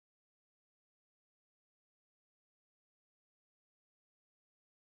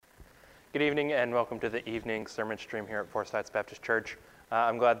Good evening and welcome to the evening sermon stream here at Forsyths Baptist Church.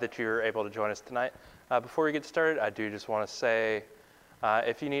 I'm glad that you're able to join us tonight. Before we get started, I do just want to say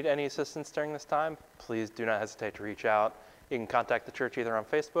if you need any assistance during this time, please do not hesitate to reach out. You can contact the church either on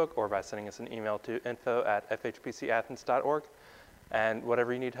Facebook or by sending us an email to info@fhbcathens.org. And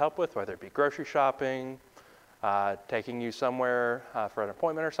whatever you need help with, whether it be grocery shopping, taking you somewhere for an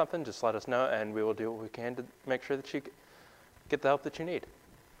appointment or something, just let us know and we will do what we can to make sure that you get the help that you need.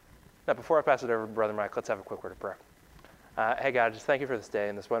 Now, before I pass it over to Brother Mike, let's have a quick word of prayer. Hey, God, just thank you for this day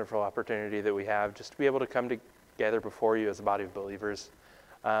and this wonderful opportunity that we have just to be able to come together before you as a body of believers.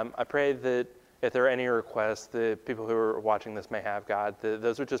 I pray that if there are any requests that people who are watching this may have, God, that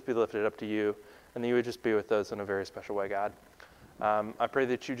those would just be lifted up to you and that you would just be with those in a very special way, God. I pray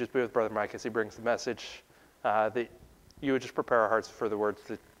that you just be with Brother Mike as he brings the message, that you would just prepare our hearts for the words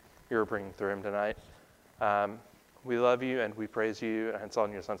that you're bringing through him tonight. We love you and we praise you, and it's all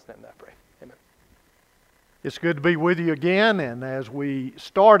in your Son's name that I pray. Amen. It's good to be with you again, and as we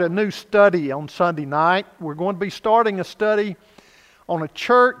start a new study on Sunday night, we're going to be starting a study on a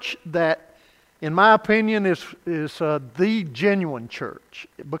church that, in my opinion, is the genuine church,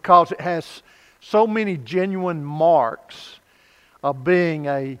 because it has so many genuine marks of being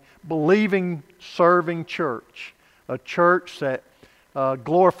a believing, serving church, a church that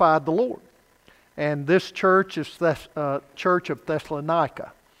glorified the Lord. And this church is the Church of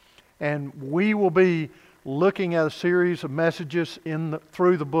Thessalonica. And we will be looking at a series of messages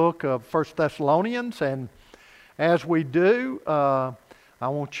through the book of 1 Thessalonians. And as we do, I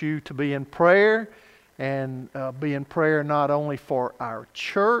want you to be in prayer, and be in prayer not only for our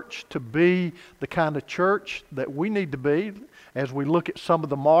church to be the kind of church that we need to be, as we look at some of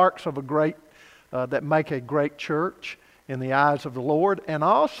the marks of that make a great church in the eyes of the Lord, and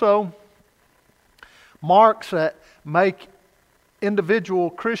also marks that make individual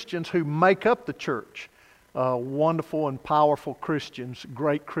Christians who make up the church wonderful and powerful Christians,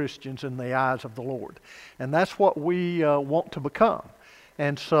 great Christians in the eyes of the Lord. And that's what we want to become.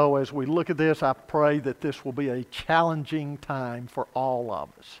 And so as we look at this, I pray that this will be a challenging time for all of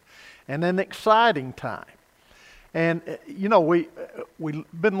us, and an exciting time. And you know, we've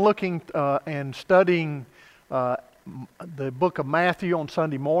been looking and studying the book of Matthew on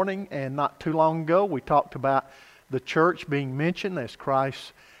Sunday morning, and not too long ago we talked about the church being mentioned as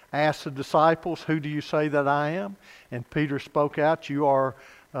Christ asked the disciples, "Who do you say that I am?" And Peter spoke out, "You are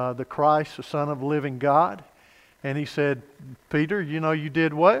the Christ, the Son of the living God." And he said, "Peter, you know you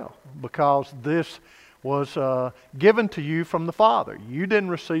did well, because this was given to you from the Father. You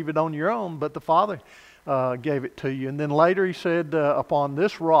didn't receive it on your own, but the Father gave it to you." And then later he said, upon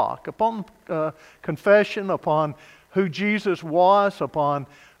this rock, upon confession, upon who Jesus was, upon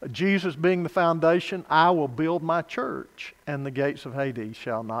Jesus being the foundation, I will build my church, and the gates of Hades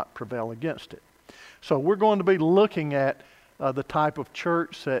shall not prevail against it. So we're going to be looking at the type of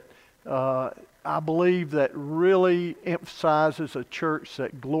church that I believe that really emphasizes a church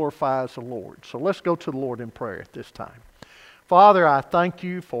that glorifies the Lord. So let's go to the Lord in prayer at this time. Father, I thank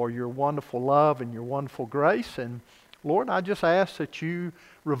you for your wonderful love and your wonderful grace. And Lord, I just ask that you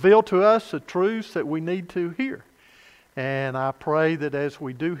reveal to us the truths that we need to hear. And I pray that as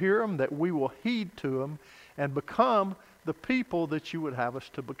we do hear them, that we will heed to them and become the people that you would have us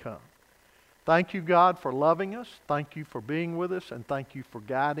to become. Thank you, God, for loving us. Thank you for being with us. And thank you for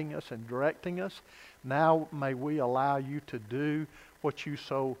guiding us and directing us. Now may we allow you to do what you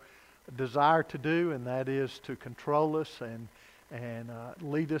so desire to do, and that is to control us and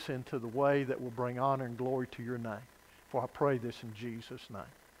lead us into the way that will bring honor and glory to your name. For I pray this in Jesus' name.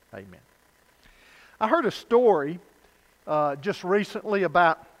 Amen. I heard a story just recently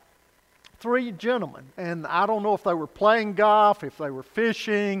about three gentlemen, and I don't know if they were playing golf, if they were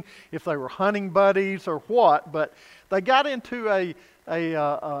fishing, if they were hunting buddies or what, but they got into a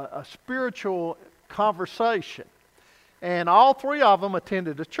spiritual conversation. And all three of them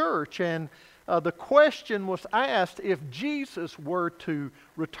attended a church, and the question was asked, if Jesus were to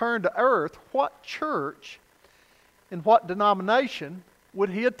return to earth, what church and what denomination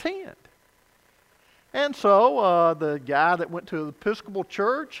would he attend? And so the guy that went to the Episcopal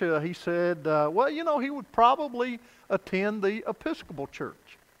church, he said, well, you know, he would probably attend the Episcopal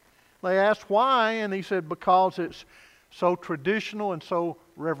church. They asked why, and he said, because it's so traditional and so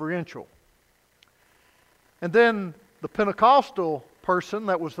reverential. And then the Pentecostal person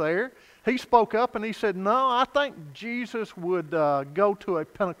that was there, he spoke up and he said, no, I think Jesus would go to a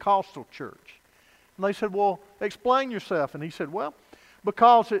Pentecostal church. And they said, well, explain yourself. And he said, well,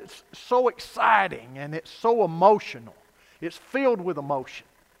 because it's so exciting and it's so emotional. It's filled with emotion.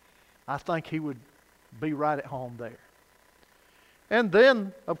 I think he would be right at home there. And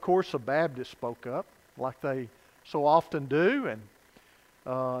then, of course, the Baptists spoke up, like they so often do, and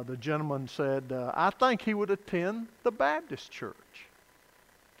the gentleman said, I think he would attend the Baptist church.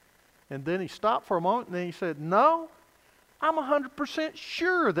 And then he stopped for a moment, and then he said, no, I'm 100%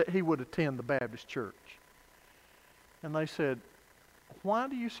 sure that he would attend the Baptist church. And they said, why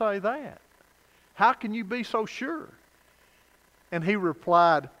do you say that? How can you be so sure? And he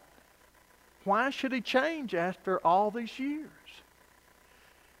replied, why should he change after all these years?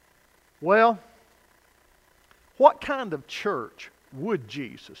 Well, what kind of church would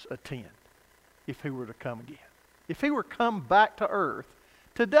Jesus attend if he were to come again? If he were to come back to earth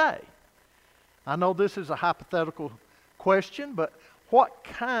today? I know this is a hypothetical question, but what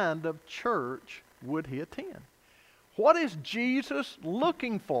kind of church would he attend? What is Jesus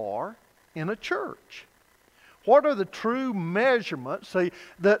looking for in a church? What are the true measurements,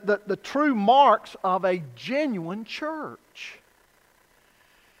 the true marks of a genuine church?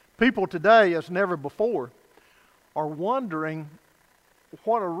 People today, as never before, are wondering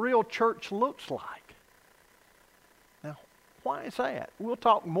what a real church looks like. Now, why is that? We'll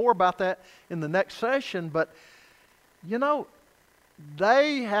talk more about that in the next session, but you know,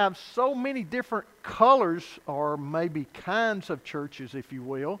 they have so many different colors, or maybe kinds of churches, if you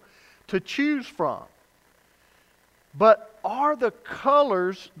will, to choose from. But are the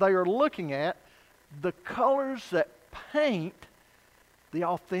colors they are looking at the colors that paint the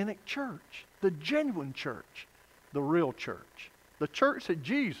authentic church, the genuine church, the real church, the church that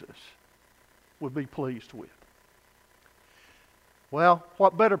Jesus would be pleased with? Well,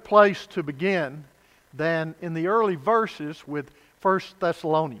 what better place to begin than in the early verses with 1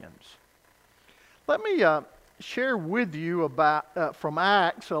 Thessalonians. Let me share with you about from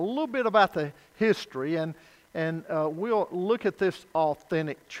Acts a little bit about the history, and we'll look at this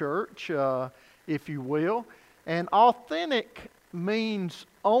authentic church, if you will. And authentic means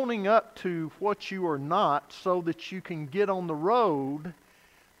owning up to what you are not so that you can get on the road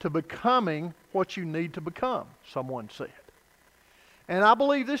to becoming what you need to become, someone said. And I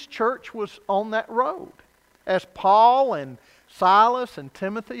believe this church was on that road. As Paul and Silas and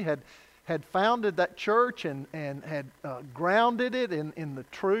Timothy had founded that church and had grounded it in the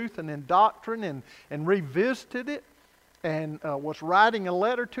truth and in doctrine and revisited it and was writing a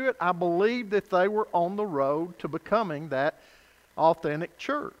letter to it, I believe that they were on the road to becoming that authentic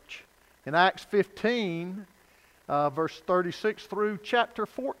church. In Acts 15, verse 36 through chapter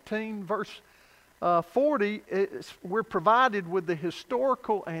 14, verse 40, we're provided with the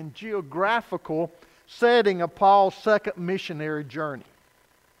historical and geographical setting of Paul's second missionary journey.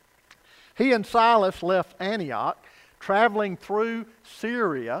 He and Silas left Antioch, traveling through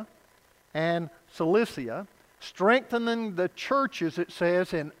Syria and Cilicia, strengthening the churches, it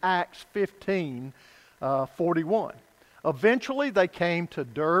says in Acts 15, 41. Eventually they came to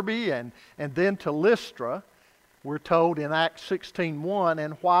Derbe and then to Lystra, we're told in Acts 16:1.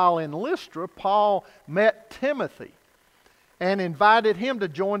 And while in Lystra, Paul met Timothy and invited him to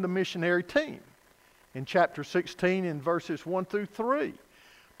join the missionary team. In chapter 16, in verses 1 through 3,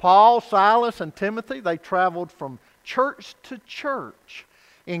 Paul, Silas, and Timothy, they traveled from church to church,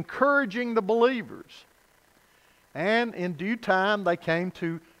 encouraging the believers. And in due time, they came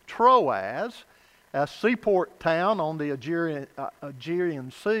to Troas, a seaport town on the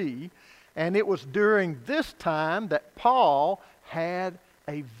Aegean Sea. And it was during this time that Paul had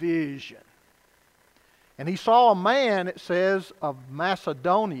a vision. And he saw a man, it says, of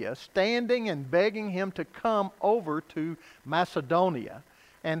Macedonia, standing and begging him to come over to Macedonia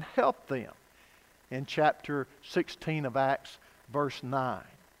and help them. In chapter 16 of Acts, verse 9.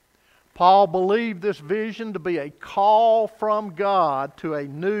 Paul believed this vision to be a call from God to a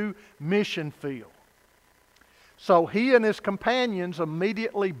new mission field. So he and his companions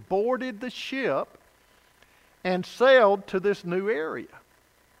immediately boarded the ship and sailed to this new area.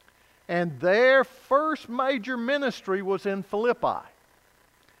 And their first major ministry was in Philippi,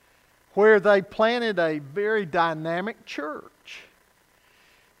 where they planted a very dynamic church.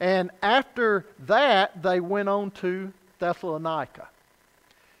 And after that, they went on to Thessalonica.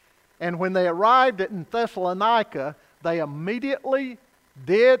 And when they arrived in Thessalonica, they immediately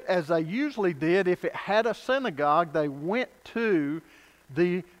did as they usually did. If it had a synagogue, they went to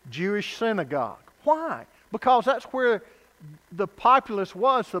the Jewish synagogue. Why? Because that's where the populace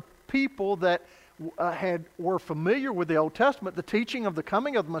was, the people that were familiar with the Old Testament, the teaching of the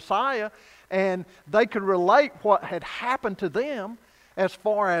coming of the Messiah, and they could relate what had happened to them as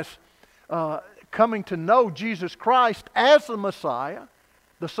far as coming to know Jesus Christ as the Messiah,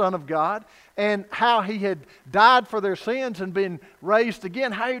 the Son of God, and how He had died for their sins and been raised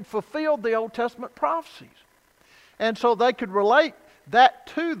again, how He had fulfilled the Old Testament prophecies. And so they could relate that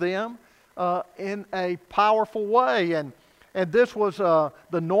to them in a powerful way. And this was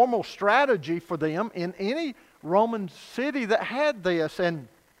the normal strategy for them in any Roman city that had this. And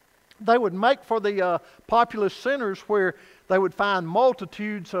they would make for the populous centers where they would find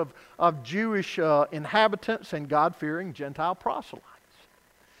multitudes of Jewish inhabitants and God-fearing Gentile proselytes.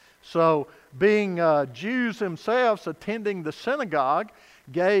 So being Jews themselves, attending the synagogue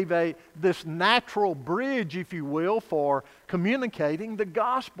gave this natural bridge, if you will, for communicating the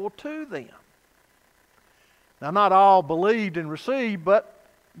gospel to them. Now, not all believed and received, but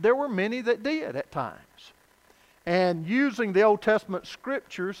there were many that did at times. And using the Old Testament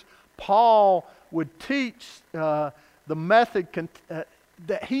scriptures, Paul would teach the method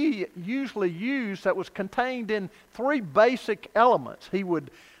that he usually used that was contained in three basic elements. He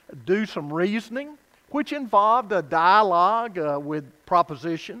would do some reasoning, which involved a dialogue with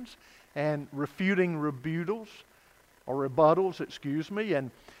propositions and refuting rebuttals,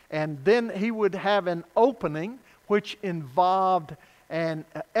 and then he would have an opening, which involved an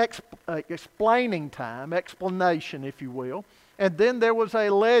explaining time, explanation, if you will, and then there was a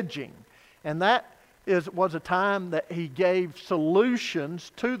alleging, and that was a time that he gave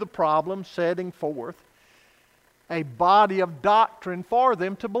solutions to the problem, setting forth a body of doctrine for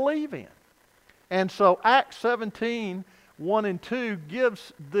them to believe in. And so Acts 17, 1 and 2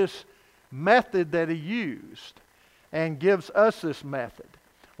 gives this method that he used and gives us this method.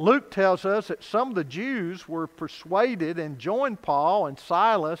 Luke tells us that some of the Jews were persuaded and joined Paul and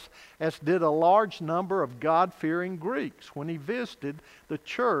Silas, as did a large number of God-fearing Greeks when he visited the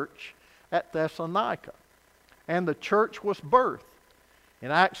church at Thessalonica. And the church was birthed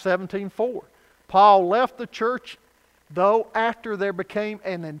in Acts 17:4. Paul left the church, though, after there became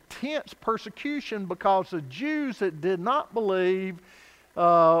an intense persecution, because the Jews that did not believe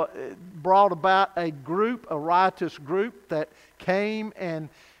brought about a riotous group that came,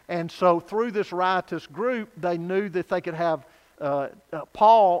 and so through this riotous group, they knew that they could have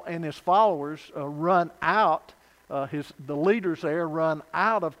Paul and his followers run out, the leaders there run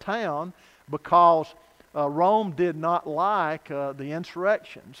out of town, because Rome did not like the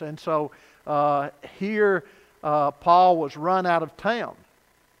insurrections. And so here Paul was run out of town.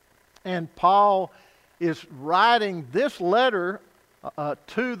 And Paul is writing this letter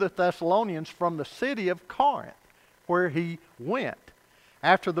to the Thessalonians from the city of Corinth, where he went.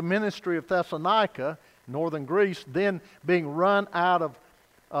 After the ministry of Thessalonica, northern Greece, then being run out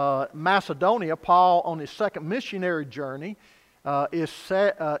of Macedonia, Paul, on his second missionary journey, he's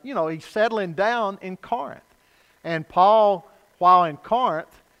settling down in Corinth. And Paul, while in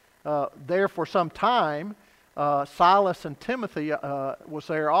Corinth, there for some time, Silas and Timothy was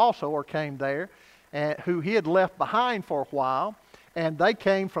there also, or came there, who he had left behind for a while. And they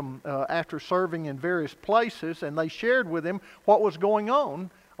came from after serving in various places, and they shared with him what was going on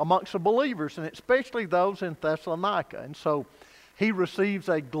amongst the believers, and especially those in Thessalonica. And so he receives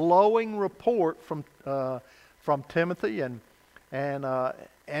a glowing report from Timothy and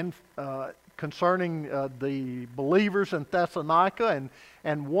concerning the believers in Thessalonica.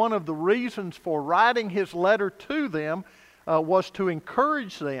 And one of the reasons for writing his letter to them was to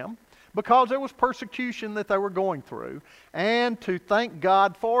encourage them, because there was persecution that they were going through, and to thank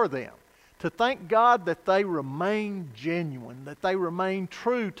God for them. To thank God that they remain genuine, that they remain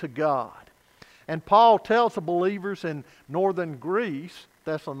true to God. And Paul tells the believers in northern Greece,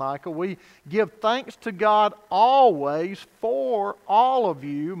 Thessalonica, we give thanks to God always for all of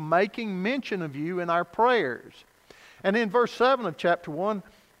you, making mention of you in our prayers. And in verse 7 of chapter 1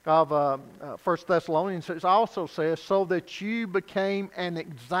 of 1 Thessalonians, it also says, so that you became an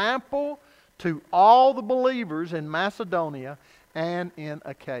example to all the believers in Macedonia and in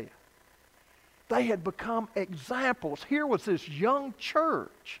Achaia. They had become examples. Here was this young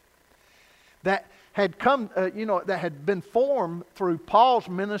church that had come, that had been formed through Paul's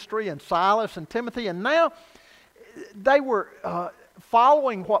ministry and Silas and Timothy, and now they were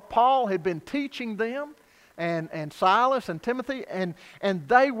following what Paul had been teaching them, and Silas and Timothy, and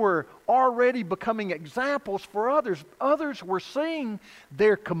they were already becoming examples for others. Others were seeing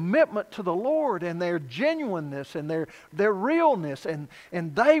their commitment to the Lord and their genuineness and their realness, and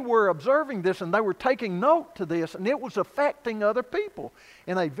they were observing this, and they were taking note to this, and it was affecting other people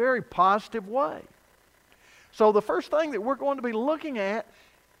in a very positive way. So the first thing that we're going to be looking at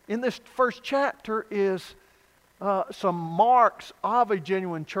in this first chapter is some marks of a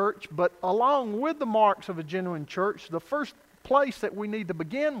genuine church, but along with the marks of a genuine church, the first place that we need to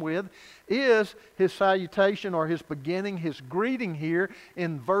begin with is his salutation, or his beginning, his greeting here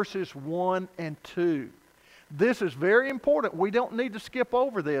in verses 1 and 2. This is very important. We don't need to skip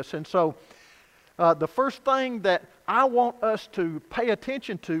over this. And so the first thing that I want us to pay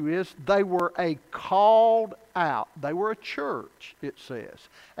attention to is they were a called out. They were a church, it says.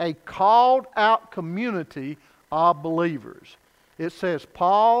 A called out community of believers. It says,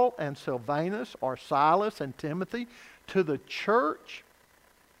 Paul and Silvanus, or Silas and Timothy, to the church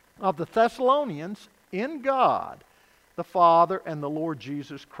of the Thessalonians in God, the Father and the Lord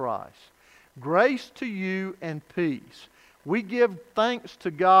Jesus Christ. Grace to you and peace. We give thanks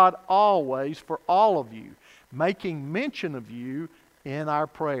to God always for all of you, making mention of you in our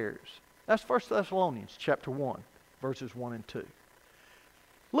prayers. That's 1 Thessalonians chapter 1, verses 1 and 2.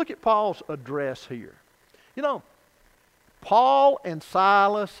 Look at Paul's address here. You know, Paul and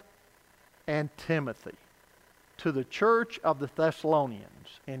Silas and Timothy to the church of the Thessalonians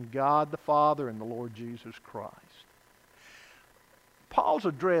in God the Father and the Lord Jesus Christ. Paul's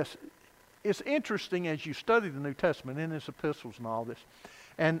address is interesting as you study the New Testament in his epistles and all this,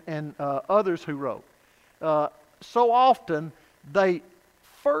 and others who wrote. So often they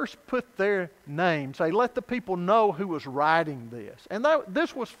first put their names. They let the people know who was writing this. And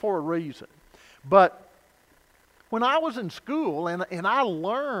this was for a reason. But when I was in school and I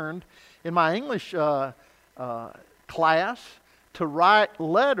learned in my English class to write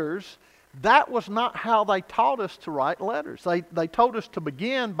letters, that was not how they taught us to write letters. They told us to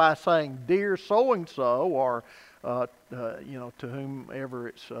begin by saying, "Dear so-and-so," or to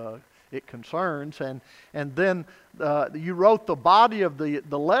whomever it concerns, and then you wrote the body of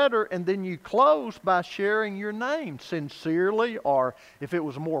the letter, and then you closed by sharing your name, sincerely, or if it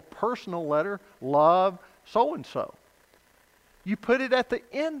was a more personal letter, love so-and-so. You put it at the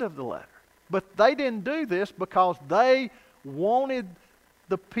end of the letter. But they didn't do this because they wanted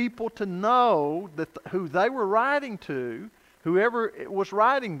the people to know that who they were writing to, whoever was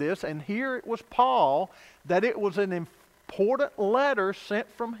writing this, and here it was Paul, that it was an important letter sent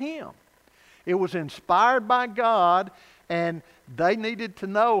from him. It was inspired by God, and they needed to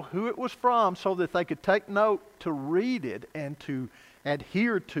know who it was from so that they could take note to read it and to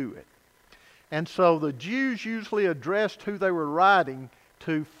adhere to it. And so the Jews usually addressed who they were writing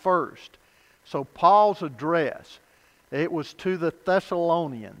to first. So Paul's address, it was to the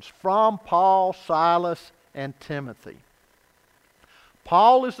Thessalonians, from Paul, Silas, and Timothy.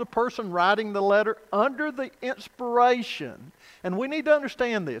 Paul is the person writing the letter under the inspiration. And we need to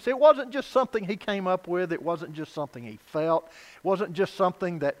understand this. It wasn't just something he came up with. It wasn't just something he felt. It wasn't just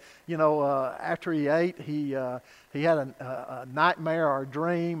something that, after he ate, he had a nightmare or a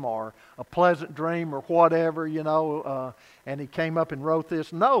dream or a pleasant dream or whatever, and he came up and wrote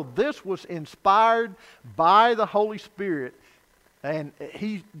this. No, this was inspired by the Holy Spirit. And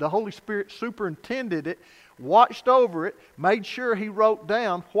the Holy Spirit superintended it, watched over it, made sure he wrote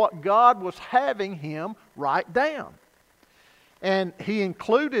down what God was having him write down. And he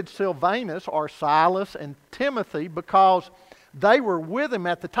included Silvanus, or Silas, and Timothy because they were with him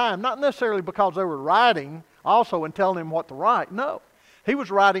at the time. Not necessarily because they were writing also and telling him what to write. No. He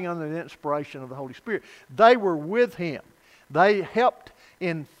was writing under the inspiration of the Holy Spirit. They were with him. They helped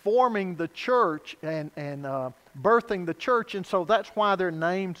in forming the church and birthing the church. And so that's why their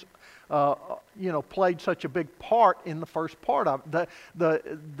names played such a big part in the first part of it.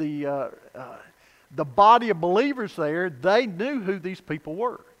 The body of believers there, they knew who these people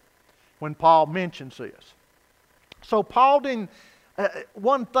were when Paul mentions this. So Paul didn't,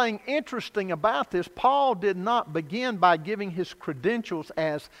 one thing interesting about this, Paul did not begin by giving his credentials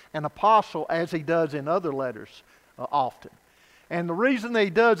as an apostle as he does in other letters often. And the reason that he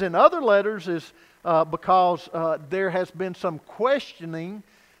does in other letters is because there has been some questioning,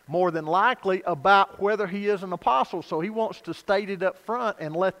 more than likely, about whether he is an apostle. So he wants to state it up front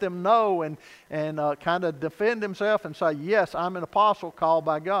and let them know and kind of defend himself and say, yes, I'm an apostle called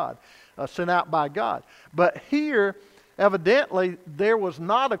by God, sent out by God. But here, evidently, there was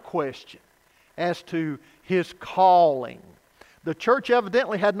not a question as to his calling. The church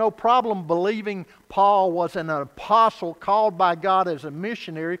evidently had no problem believing Paul was an apostle called by God as a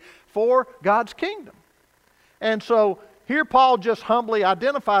missionary for God's kingdom. And so here Paul just humbly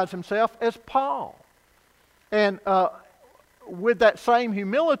identifies himself as Paul. And with that same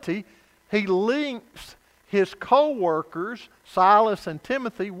humility, he links his co-workers, Silas and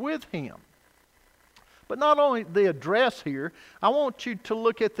Timothy, with him. But not only the address here, I want you to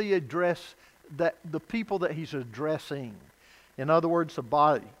look at the address, that the people that he's addressing. In other words, the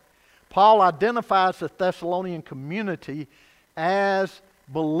body. Paul identifies the Thessalonian community as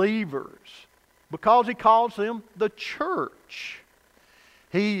believers because he calls them the church.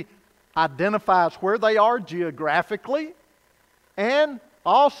 He identifies where they are geographically and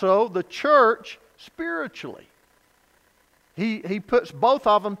also the church spiritually. He puts both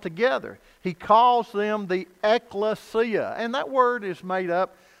of them together. He calls them the ecclesia. And that word is made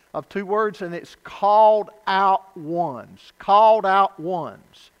up of two words, and it's called out ones. Called out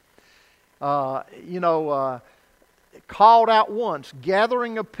ones. Called out ones.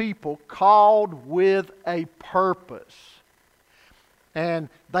 Gathering of people called with a purpose. And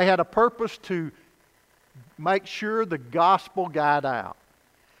they had a purpose to make sure the gospel got out.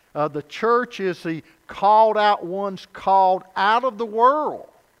 The church is the called out ones called out of the world.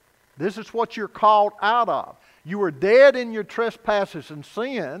 This is what you're called out of. You were dead in your trespasses and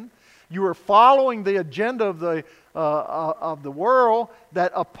sin. You were following the agenda of the world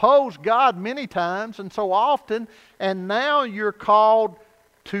that opposed God many times and so often. And now you're called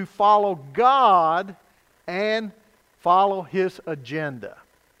to follow God and follow His agenda.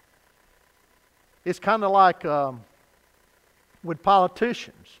 It's kind of like with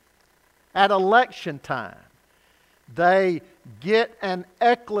politicians. At election time, they get an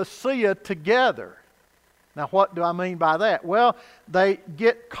ecclesia together. Now, what do I mean by that? Well, they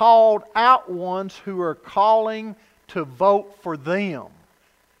get called out ones who are calling to vote for them.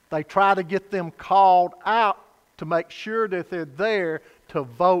 They try to get them called out to make sure that they're there to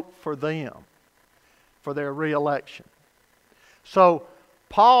vote for them, for their reelection. So,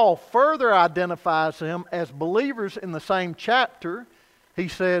 Paul further identifies them as believers in the same chapter. He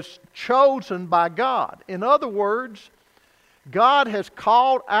says, chosen by God. In other words, God has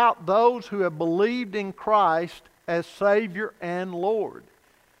called out those who have believed in Christ as Savior and Lord.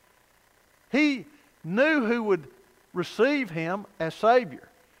 He knew who would receive Him as Savior.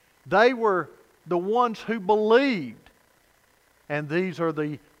 They were the ones who believed. And these are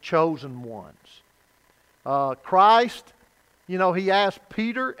the chosen ones. Christ, He asked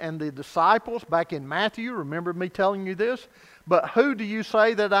Peter and the disciples back in Matthew, remember me telling you this? But who do you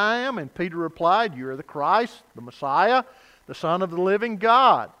say that I am? And Peter replied, you are the Christ, the Messiah, the Son of the living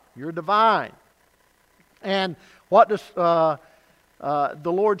God. You're divine. And what does the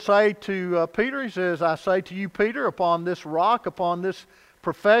Lord say to Peter? He says, I say to you, Peter, upon this rock, upon this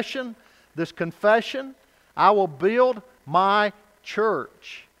profession, this confession, I will build my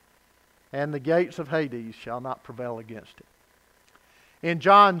church, and the gates of Hades shall not prevail against it. In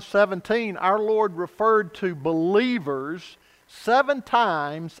John 17, our Lord referred to believers 7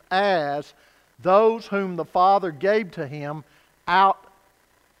 times as those whom the Father gave to Him out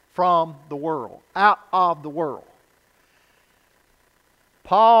from the world, out of the world.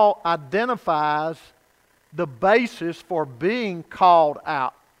 Paul identifies the basis for being called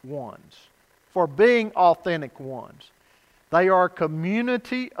out ones, for being authentic ones. They are a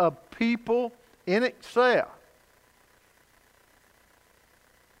community of people in itself.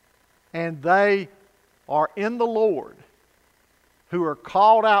 And they are in the Lord, who are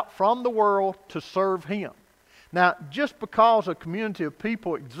called out from the world to serve Him. Now, just because a community of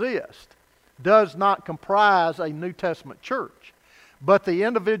people exists does not comprise a New Testament church. But the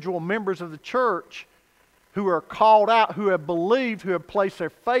individual members of the church who are called out, who have believed, who have placed their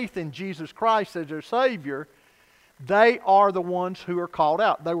faith in Jesus Christ as their Savior, they are the ones who are called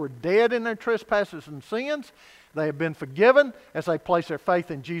out. They were dead in their trespasses and sins. They have been forgiven as they place their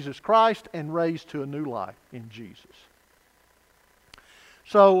faith in Jesus Christ and raised to a new life in Jesus.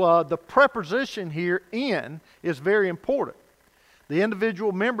 So the preposition here, in, is very important. The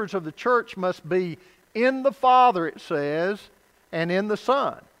individual members of the church must be in the Father, it says, and in the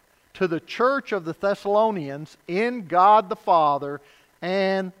Son. To the church of the Thessalonians, in God the Father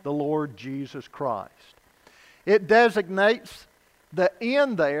and the Lord Jesus Christ. It designates, the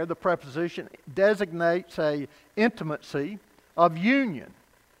in there, the preposition, designates a intimacy of union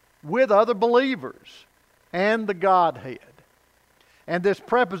with other believers and the Godhead. And this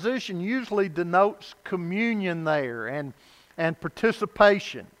preposition usually denotes communion there and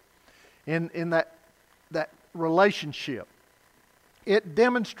participation in that relationship. It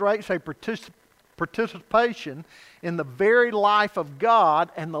demonstrates a participation in the very life of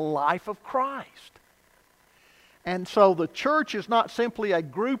God and the life of Christ. And so the church is not simply a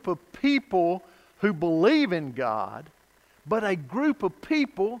group of people who believe in God, but a group of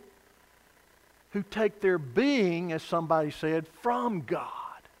people who take their being, as somebody said, from God.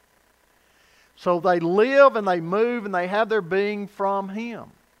 So they live and they move and they have their being from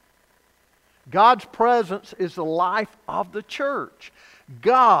Him. God's presence is the life of the church.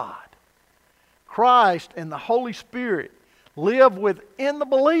 God, Christ, and the Holy Spirit live within the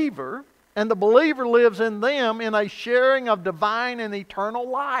believer, and the believer lives in them in a sharing of divine and eternal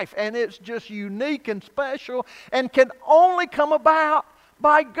life. And it's just unique and special and can only come about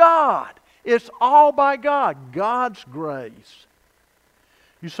by God. It's all by God, God's grace.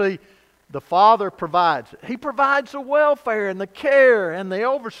 You see, the Father provides it. He provides the welfare and the care and the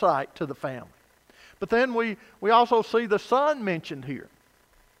oversight to the family. But then we also see the Son mentioned here.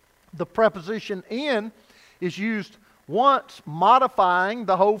 The preposition in is used once, modifying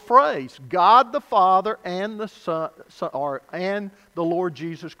the whole phrase. God the Father and the Son, and the Lord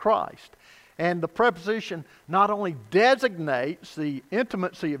Jesus Christ. And the preposition not only designates the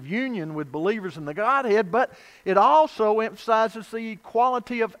intimacy of union with believers in the Godhead, but it also emphasizes the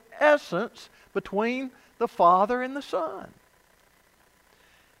equality of essence between the Father and the Son.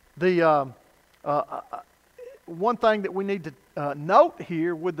 One thing that we need to note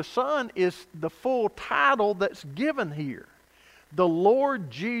here with the Son is the full title that's given here. The Lord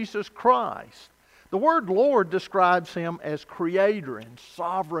Jesus Christ. The word Lord describes Him as Creator and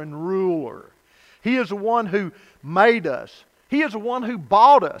Sovereign Ruler. He is the one who made us. He is the one who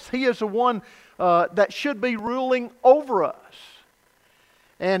bought us. He is the one that should be ruling over us.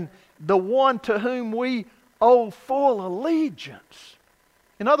 And the one to whom we owe full allegiance.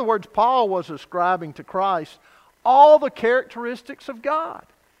 In other words, Paul was ascribing to Christ all the characteristics of God.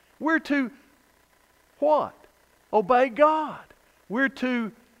 We're to what? Obey God. We're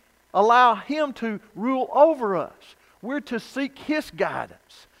to allow Him to rule over us. We're to seek His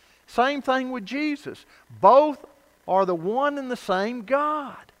guidance. Same thing with Jesus. Both are the one and the same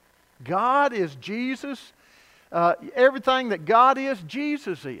God. God is Jesus. Everything that God is,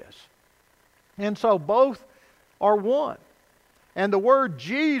 Jesus is. And so both are one. And the word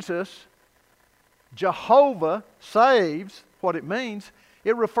Jesus, Jehovah, saves, what it means,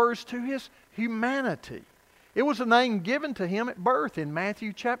 it refers to His humanity. It was a name given to Him at birth in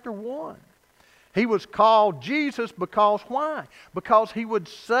Matthew chapter 1. He was called Jesus because why? Because He would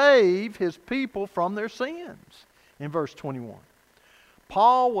save His people from their sins. In verse 21.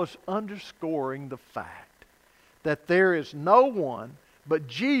 Paul was underscoring the fact that there is no one but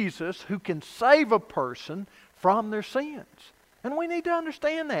Jesus who can save a person from their sins. And we need to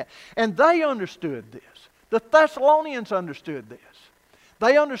understand that. And they understood this. The Thessalonians understood this.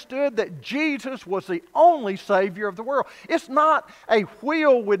 They understood that Jesus was the only Savior of the world. It's not a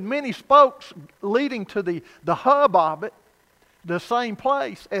wheel with many spokes leading to the hub of it, the same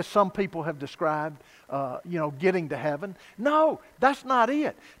place as some people have described, getting to heaven. No, that's not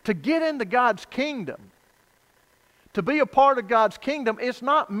it. To get into God's kingdom, to be a part of God's kingdom, it's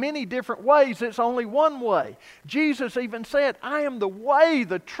not many different ways. It's only one way. Jesus even said, I am the way,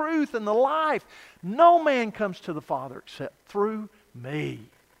 the truth, and the life. No man comes to the Father except through me.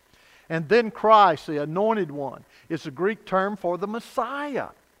 And then Christ, the anointed one, is the Greek term for the Messiah.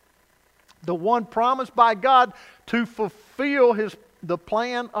 The one promised by God to fulfill the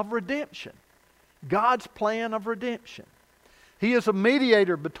plan of redemption. God's plan of redemption. He is a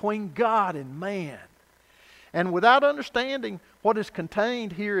mediator between God and man. And without understanding what is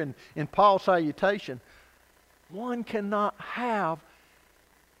contained here in Paul's salutation, one cannot have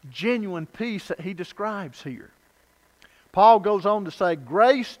genuine peace that he describes here. Paul goes on to say,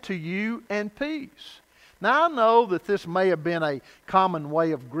 grace to you and peace. Now I know that this may have been a common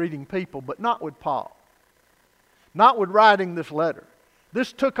way of greeting people, but not with Paul. Not with writing this letter.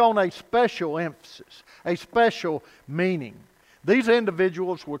 This took on a special emphasis, a special meaning. These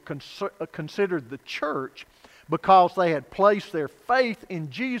individuals were considered the church because they had placed their faith in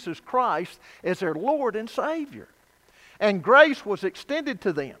Jesus Christ as their Lord and Savior. And grace was extended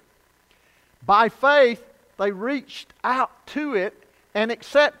to them. By faith, they reached out to it and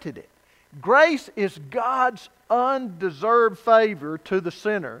accepted it. Grace is God's undeserved favor to the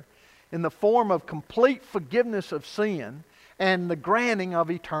sinner in the form of complete forgiveness of sin and the granting of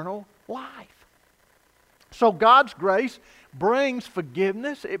eternal life. So God's grace brings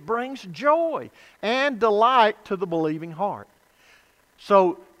forgiveness, it brings joy and delight to the believing heart.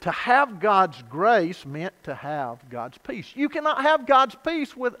 So to have God's grace meant to have God's peace. You cannot have God's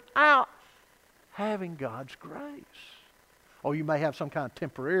peace without having God's grace. Oh, you may have some kind of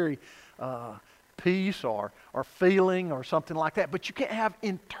temporary peace or feeling or something like that, but you can't have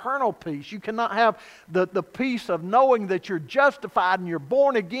internal peace. You cannot have the peace of knowing that you're justified and you're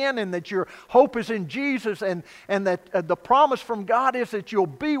born again and that your hope is in Jesus and that the promise from God is that you'll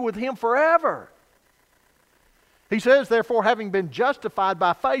be with Him forever. He says, therefore, having been justified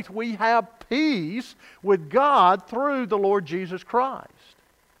by faith, we have peace with God through the Lord Jesus Christ.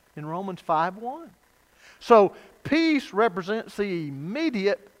 In Romans 5:1. So, peace represents the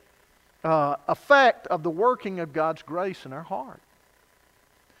immediate effect of the working of God's grace in our heart.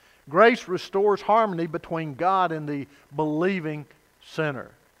 Grace restores harmony between God and the believing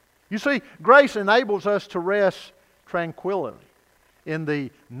sinner. You see, grace enables us to rest tranquilly in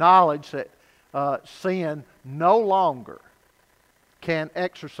the knowledge that sin no longer can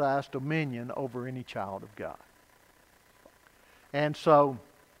exercise dominion over any child of God. And so,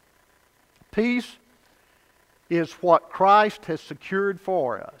 peace is what Christ has secured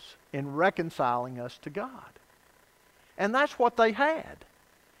for us in reconciling us to God. And that's what they had.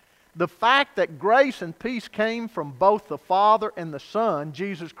 The fact that grace and peace came from both the Father and the Son,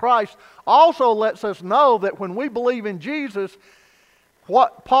 Jesus Christ, also lets us know that when we believe in Jesus,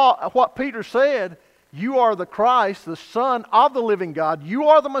 what Peter said, you are the Christ, the Son of the living God, you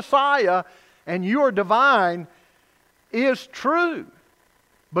are the Messiah, and you are divine, is true.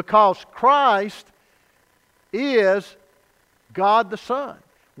 Because Christ is God the Son.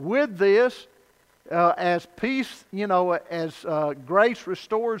 With this, as peace, as grace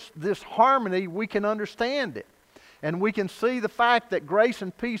restores this harmony, we can understand it. And we can see the fact that grace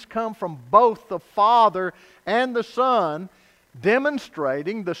and peace come from both the Father and the Son,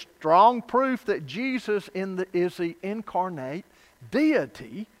 demonstrating the strong proof that Jesus is the incarnate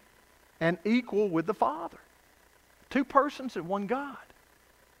deity and equal with the Father. Two persons and one God.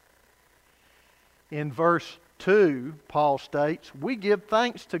 In verse 2, Paul states, we give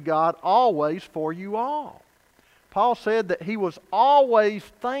thanks to God always for you all. Paul said that he was always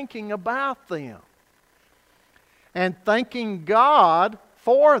thinking about them and thanking God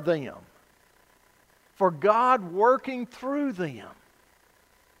for them, for God working through them,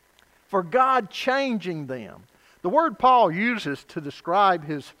 for God changing them. The word Paul uses to describe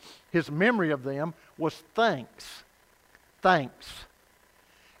his memory of them was thanks. Thanks.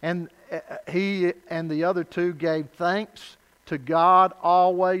 And he and the other two gave thanks to God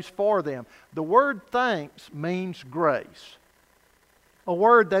always for them. The word thanks means grace. A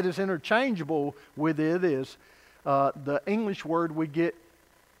word that is interchangeable with it is the English word we get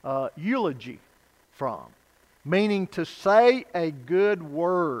eulogy from, meaning to say a good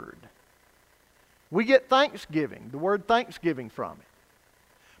word. We get thanksgiving, the word thanksgiving from it.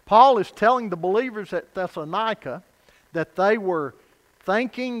 Paul is telling the believers at Thessalonica that they were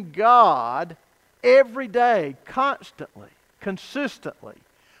thanking God every day, constantly, consistently,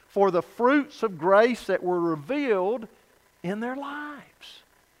 for the fruits of grace that were revealed in their lives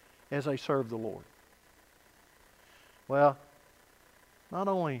as they served the Lord. Well, not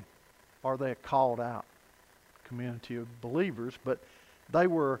only are they a called out community of believers, but they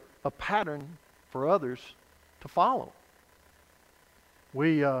were a pattern for others to follow.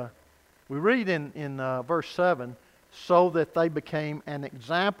 We read in verse 7, so that they became an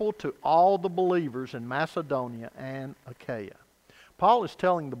example to all the believers in Macedonia and Achaia. Paul is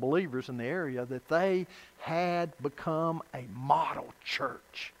telling the believers in the area that they had become a model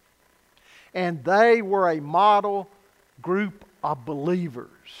church. And they were a model group of believers,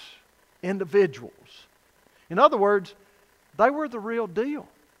 individuals. In other words, they were the real deal.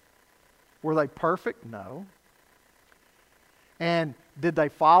 Were they perfect? No. And did they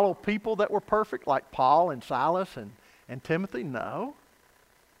follow people that were perfect, like Paul and Silas and Timothy? No.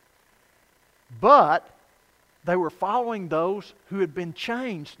 But they were following those who had been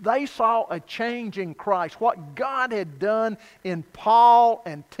changed. They saw a change in Christ. What God had done in Paul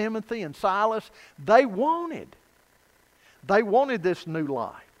and Timothy and Silas, they wanted. They wanted this new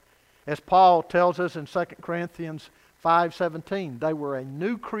life. As Paul tells us in 2 Corinthians 5:17, they were a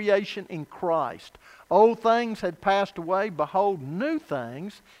new creation in Christ. Old things had passed away. Behold, new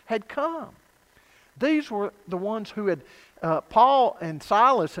things had come. These were the ones who had, Paul and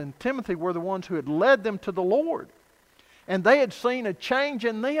Silas and Timothy were the ones who had led them to the Lord. And they had seen a change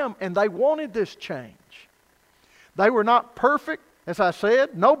in them, and they wanted this change. They were not perfect, as I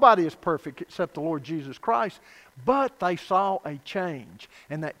said. Nobody is perfect except the Lord Jesus Christ. But they saw a change,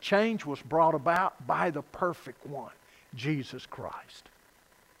 and that change was brought about by the perfect one, Jesus Christ.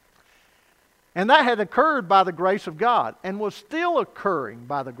 And that had occurred by the grace of God, and was still occurring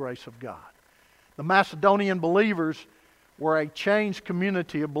by the grace of God. The Macedonian believers were a changed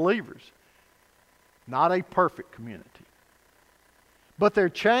community of believers, not a perfect community. But their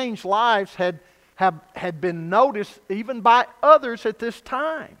changed lives had been noticed even by others at this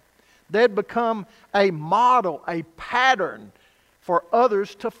time. They had become a model, a pattern for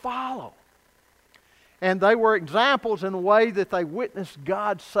others to follow. And they were examples in a way that they witnessed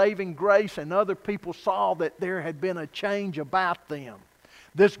God's saving grace, and other people saw that there had been a change about them.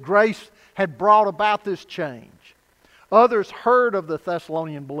 This grace had brought about this change. Others heard of the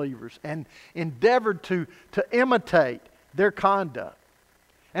Thessalonian believers and endeavored to imitate their conduct.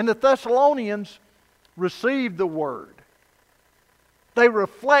 And the Thessalonians received the Word. They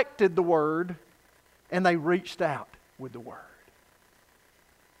reflected the Word, and they reached out with the Word.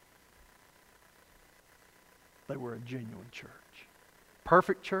 They were a genuine church.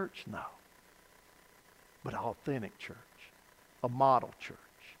 Perfect church? No. But authentic church. a model church.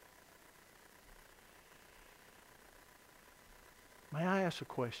 May I ask a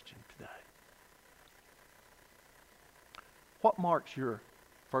question today?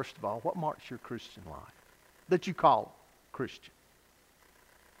 First of all, what marks your Christian life that you call Christian?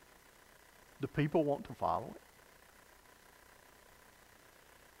 Do people want to follow it?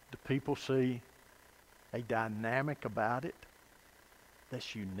 Do people see a dynamic about it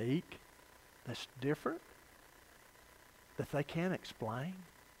that's unique, that's different, that they can't explain?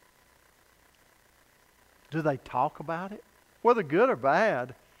 Do they talk about it? Whether good or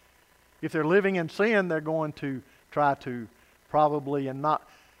bad, if they're living in sin, they're going to try to probably, and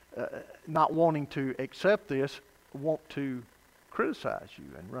not wanting to accept this, want to criticize you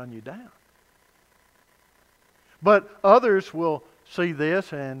and run you down. But others will see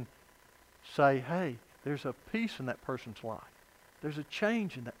this and say, hey, there's a peace in that person's life. There's a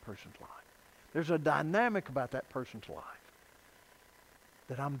change in that person's life. There's a dynamic about that person's life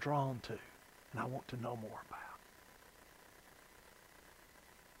that I'm drawn to and I want to know more about.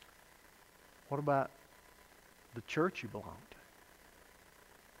 What about the church you belong to?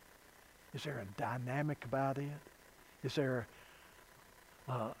 Is there a dynamic about it? Is there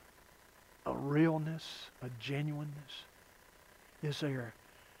a realness, a genuineness? Is there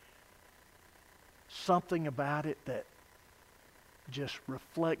something about it that just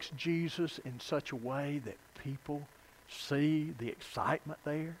reflects Jesus in such a way that people see the excitement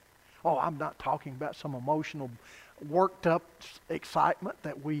there? Oh, I'm not talking about some emotional, worked up excitement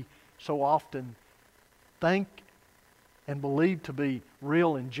that we so often think and believe to be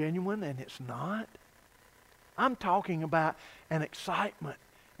real and genuine, and it's not. I'm talking about an excitement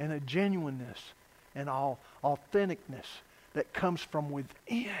and a genuineness and all authenticness that comes from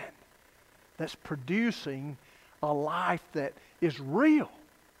within, that's producing a life that is real,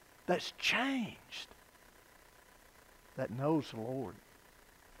 that's changed, that knows the Lord,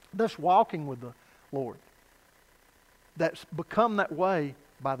 that's walking with the Lord, that's become that way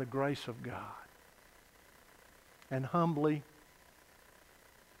by the grace of God, and humbly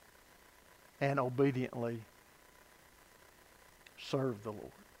and obediently serve the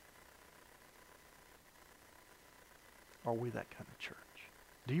Lord. Are we that kind of church?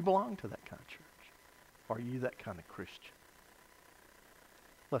 Do you belong to that kind of church? Are you that kind of Christian?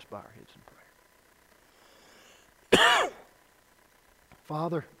 Let's bow our heads in prayer.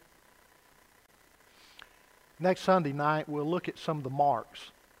 Father, next Sunday night we'll look at some of the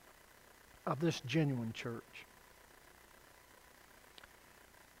marks of this genuine church.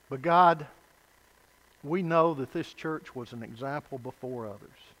 But God, we know that this church was an example before others.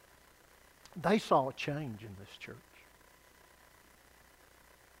 They saw a change in this church.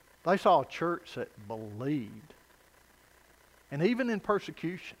 They saw a church that believed. And even in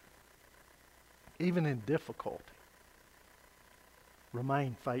persecution, even in difficulty,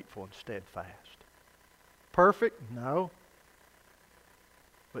 remained faithful and steadfast. Perfect? No.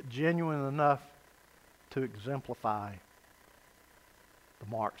 But genuine enough to exemplify the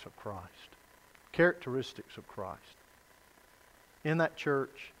marks of Christ, characteristics of Christ in that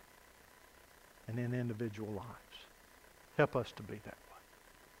church and in individual lives. Help us to be that way.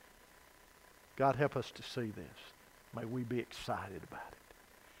 God, help us to see this. May we be excited about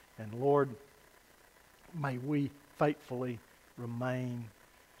it. And Lord, may we faithfully remain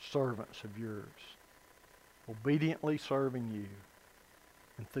servants of yours, obediently serving you,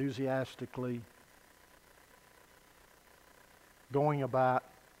 enthusiastically going about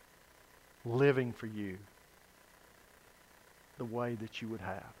living for you the way that you would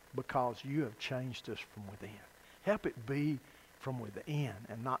have, because you have changed us from within. Help it be from within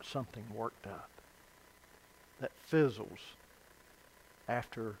and not something worked up that fizzles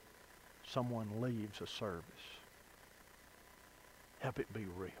after someone leaves a service. Help it be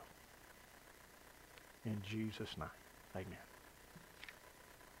real. In Jesus' name, amen.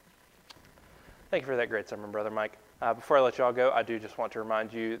 Thank you for that great sermon, Brother Mike. Before I let you all go, I do just want to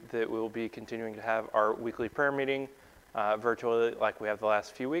remind you that we will be continuing to have our weekly prayer meeting virtually like we have the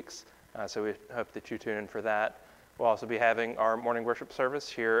last few weeks. So we hope that you tune in for that. We'll also be having our morning worship service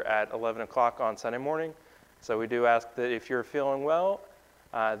here at 11 o'clock on Sunday morning. So we do ask that if you're feeling well,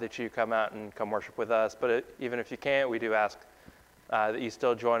 that you come out and come worship with us. But even if you can't, we do ask that you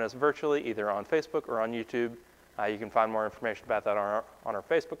still join us virtually, either on Facebook or on YouTube. You can find more information about that on our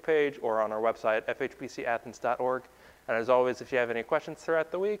Facebook page or on our website, fhbcathens.org. And as always, if you have any questions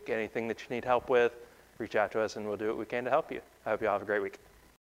throughout the week, anything that you need help with, reach out to us and we'll do what we can to help you. I hope you all have a great week.